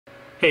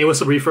Hey,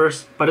 what's up,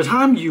 Reefers? By the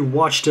time you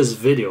watch this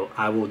video,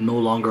 I will no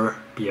longer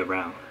be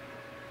around.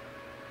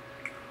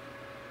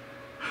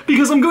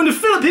 Because I'm going to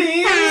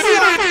Philippines!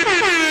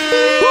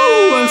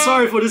 Woo! I'm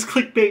sorry for this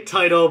clickbait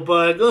title,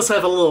 but let's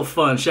have a little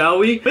fun, shall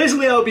we?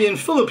 Basically, I'll be in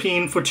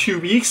Philippines for 2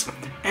 weeks,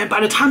 and by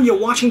the time you're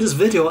watching this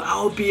video,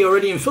 I'll be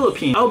already in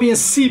Philippines. I'll be in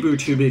Cebu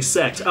to be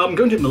exact. I'm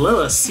going to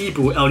Manila,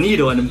 Cebu, El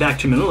Nido, and then back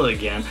to Manila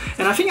again.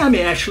 And I think I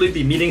may actually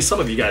be meeting some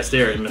of you guys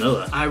there in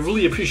Manila. I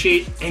really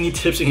appreciate any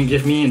tips you can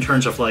give me in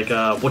terms of like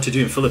what to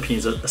do in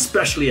Philippines,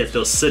 especially at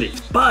those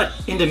cities. But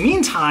in the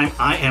meantime,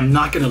 I am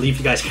not going to leave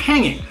you guys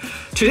hanging.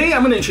 Today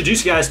I'm going to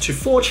introduce you guys to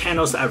 4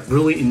 channels that I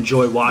really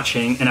enjoy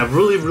watching, and I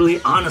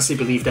really honestly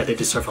believe that they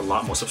deserve a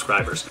lot more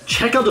subscribers.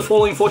 Check out the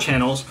following 4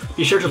 channels,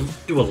 be sure to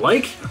do a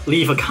like,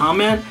 leave a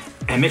comment,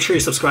 and make sure you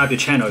subscribe to the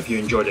channel if you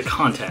enjoy the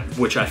content,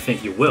 which I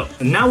think you will.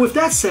 And now with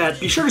that said,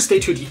 be sure to stay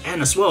to the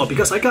end as well,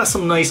 because I got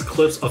some nice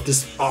clips of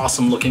this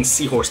awesome looking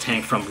seahorse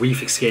tank from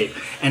Reef Escape,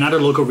 another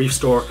local reef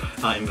store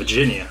in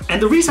Virginia.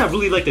 And the reason I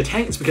really like the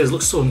tank is because it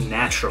looks so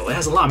natural. It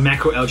has a lot of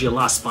macroalgae, a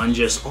lot of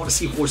sponges, all the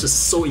seahorses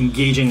so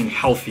engaging and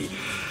healthy.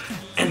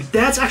 And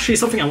that's actually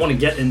something I want to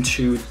get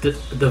into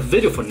the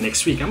video for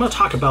next week. I'm going to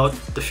talk about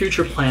the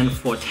future plan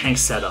for tank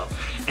setup.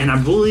 And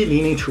I'm really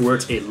leaning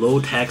towards a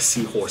low-tech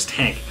seahorse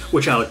tank,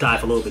 which I'll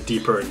dive a little bit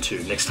deeper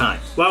into next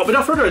time. Well,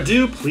 without further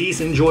ado, please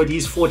enjoy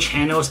these 4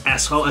 channels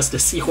as well as the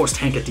seahorse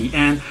tank at the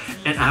end.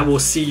 And I will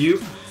see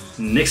you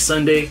next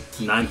Sunday,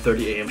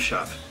 9:30 a.m.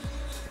 sharp.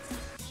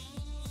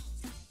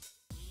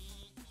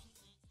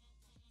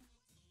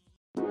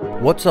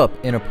 What's up,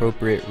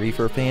 Inappropriate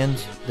Reefer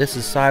fans? This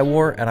is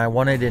Cywar, and I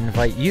wanted to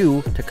invite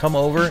you to come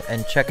over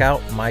and check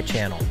out my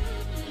channel.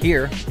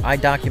 Here, I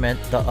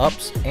document the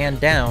ups and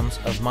downs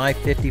of my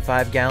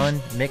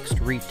 55-gallon mixed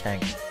reef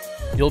tank.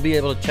 You'll be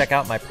able to check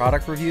out my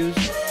product reviews,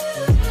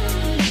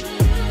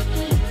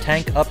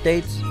 tank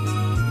updates,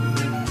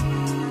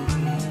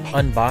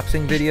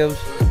 unboxing videos,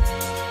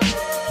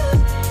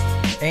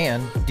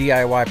 and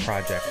DIY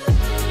projects,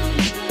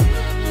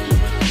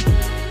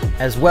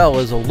 as well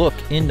as a look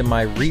into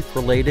my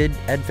reef-related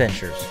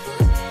adventures.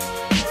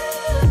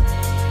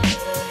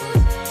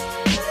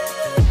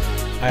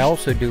 I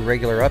also do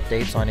regular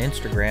updates on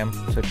Instagram,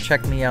 so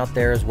check me out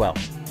there as well.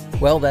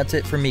 Well, that's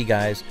it for me,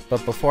 guys,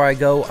 but before I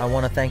go, I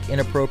want to thank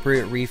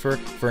Inappropriate Reefer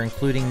for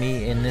including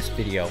me in this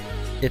video.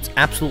 It's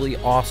absolutely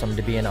awesome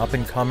to be an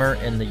up-and-comer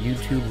in the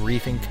YouTube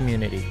reefing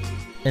community.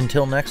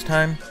 Until next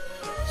time,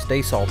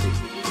 stay salty.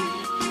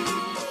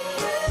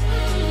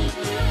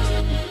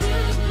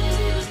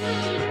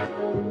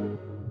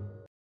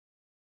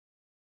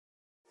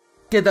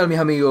 ¿Qué tal mis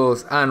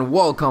amigos, and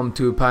welcome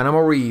to Panama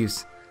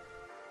Reefs.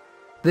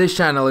 This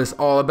channel is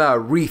all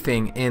about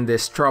reefing in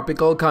this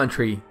tropical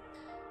country.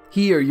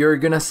 Here you're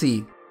gonna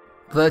see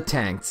the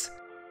tanks,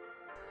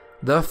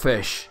 the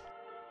fish,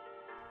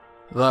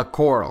 the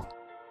coral,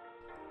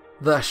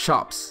 the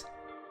shops,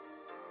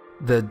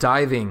 the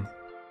diving.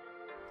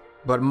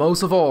 But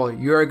most of all,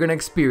 you are gonna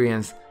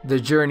experience the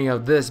journey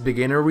of this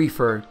beginner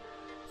reefer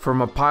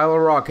from a pile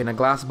of rock in a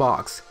glass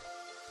box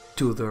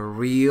to the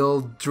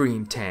real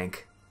dream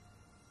tank.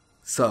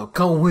 So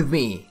come with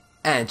me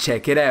and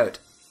check it out.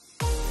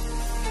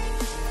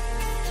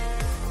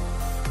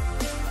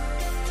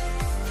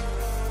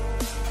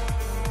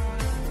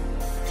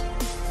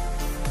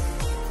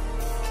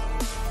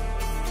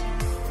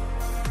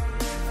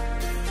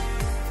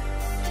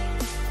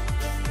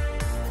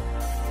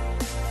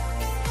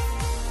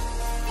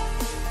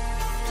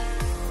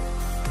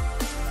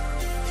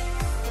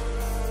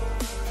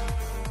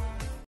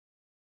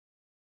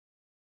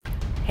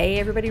 Hey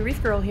everybody,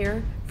 Reefgrrl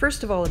here.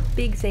 First of all, a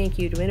big thank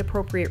you to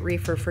Inappropriate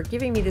Reefer for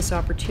giving me this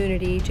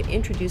opportunity to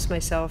introduce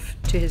myself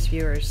to his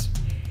viewers.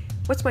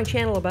 What's my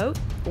channel about?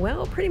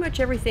 Well, pretty much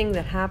everything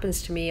that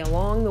happens to me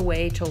along the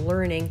way to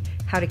learning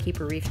how to keep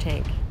a reef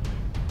tank.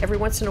 Every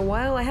once in a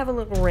while I have a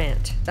little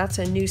rant. That's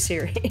a new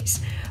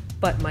series.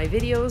 But my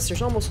videos,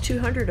 there's almost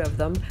 200 of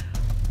them,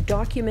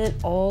 document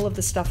all of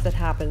the stuff that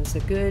happens, the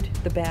good,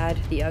 the bad,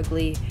 the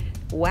ugly,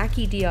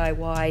 wacky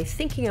DIY,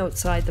 thinking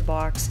outside the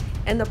box,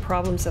 and the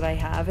problems that I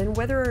have and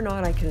whether or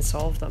not I can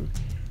solve them.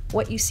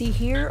 What you see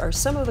here are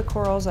some of the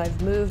corals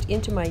I've moved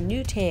into my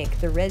new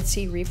tank, the Red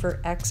Sea Reefer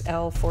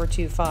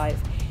XL425,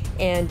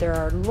 and there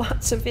are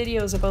lots of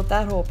videos about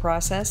that whole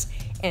process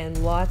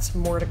and lots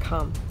more to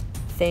come.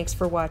 Thanks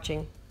for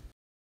watching.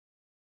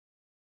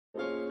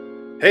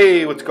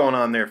 Hey, what's going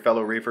on there,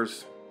 fellow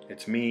reefers?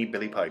 It's me,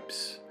 Billy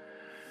Pipes.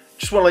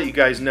 Just want to let you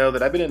guys know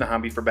that I've been in the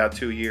hobby for about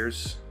 2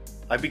 years.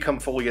 I've become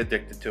fully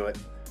addicted to it.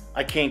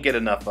 I can't get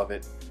enough of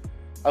it.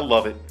 I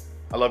love it.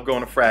 I love going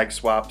to frag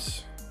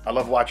swaps. I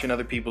love watching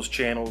other people's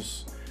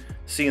channels,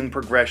 seeing the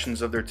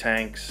progressions of their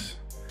tanks.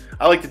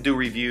 I like to do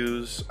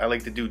reviews. I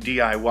like to do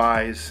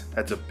DIYs.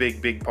 That's a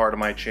big part of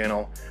my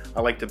channel.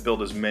 I like to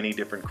build as many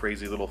different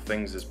crazy little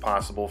things as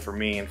possible for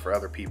me and for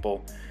other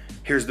people.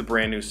 Here's the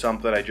brand new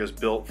sump that I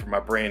just built for my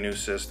brand new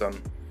system.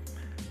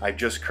 I've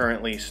just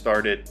currently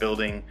started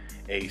building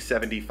a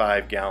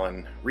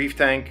 75-gallon reef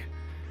tank.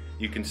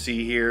 You can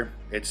see here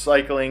it's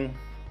cycling,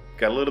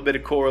 got a little bit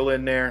of coral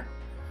in there.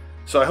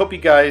 So I hope you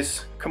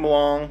guys come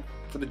along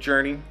for the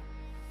journey.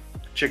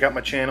 Check out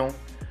my channel,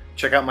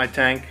 check out my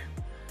tank,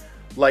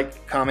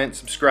 like, comment,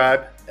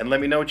 subscribe, and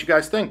let me know what you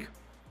guys think.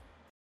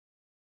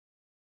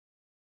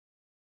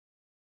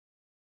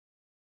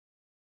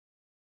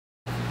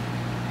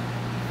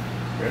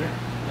 Ready?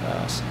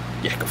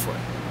 Yeah, go for it.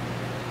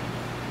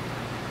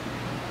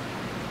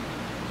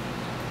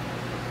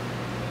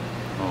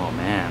 Oh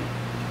man.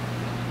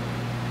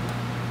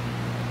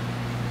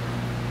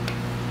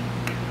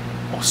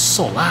 Oh,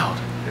 so loud.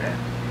 Yeah.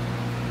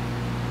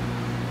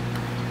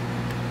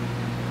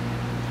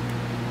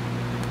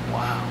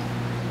 Wow.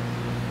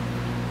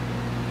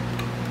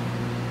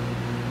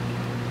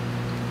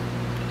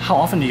 How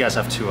often do you guys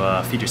have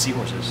to feed your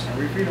seahorses?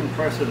 We feed them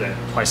twice a day.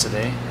 Twice a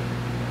day?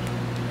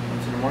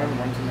 Once in the morning,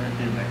 once in the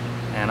evening.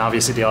 And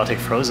obviously they all take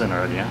frozen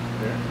already, yeah?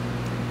 Yeah.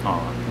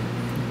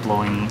 Oh,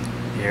 blowing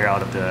air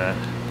out of the...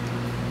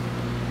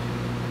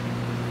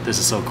 This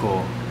is so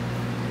cool.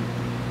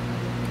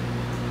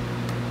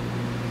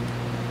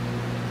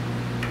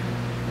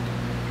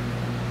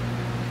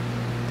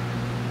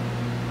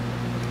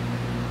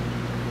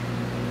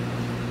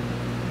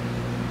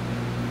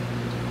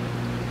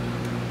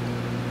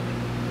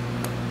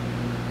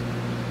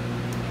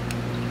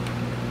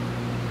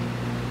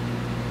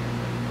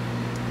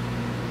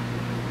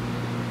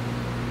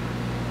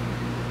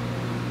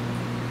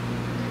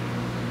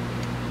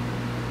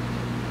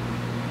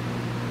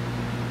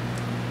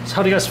 So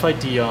how do you guys fight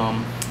the,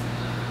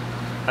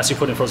 as you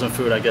put in frozen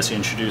food, I guess you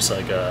introduce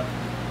like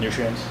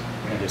nutrients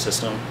into your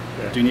system.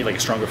 Yeah. Do you need like a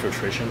stronger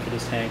filtration for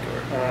this tank,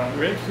 or?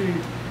 We actually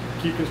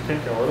keep this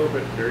tank a little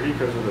bit dirty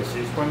because of the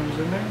sea sponges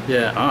in there.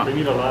 Yeah. They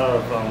need a lot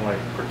of like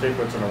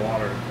particulates in the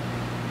water,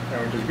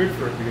 which is good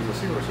for it because the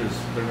seahorses,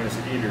 they're nice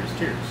eaters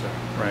too. So.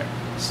 Right.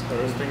 So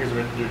this thing is a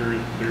bit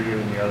dirtier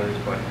than the others,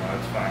 but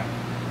it's fine.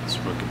 That's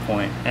a really good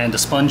point. And the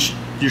sponge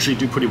usually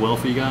do pretty well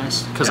for you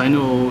guys, because I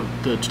know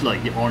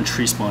the orange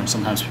tree sponge,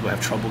 sometimes people have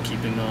trouble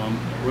keeping them.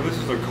 Well, this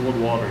is a cold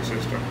water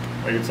system.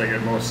 Like it's like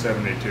at most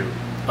 72.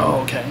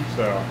 Oh, okay.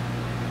 So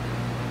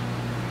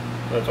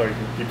that's why you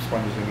can keep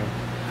sponges in there.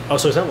 Oh,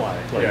 so is that why?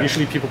 Like Yeah.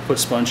 usually people put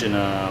sponge in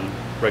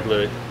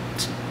regular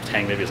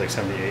tank, maybe it's like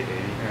 78, 80.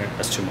 Yeah.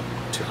 That's too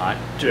hot.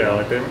 Yeah,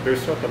 like they're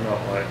set them out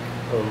like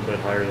a little bit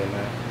higher than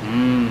that.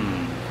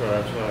 So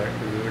that's why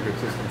it's a good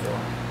system for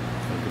them.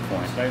 Good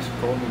point. It's nice,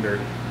 cold and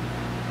dirty.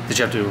 Did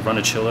you have to run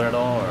a chiller at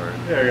all, or?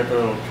 Yeah, I got the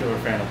little chiller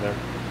fan up there.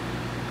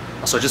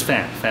 Oh, so just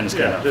fan is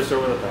good Yeah, enough. just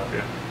over the top,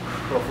 yeah.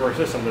 Well, for a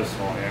system this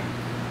small, yeah.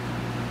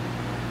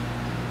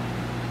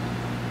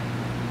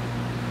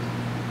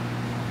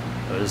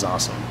 That is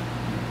awesome.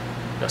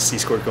 Got sea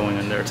squirt going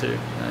in there too.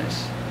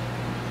 Nice.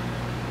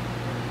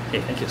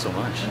 Hey, thank you so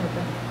much.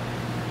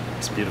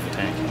 It's a beautiful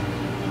tank.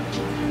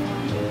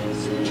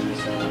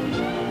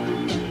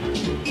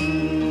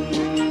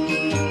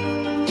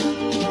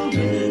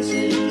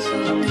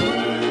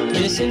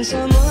 Missing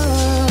someone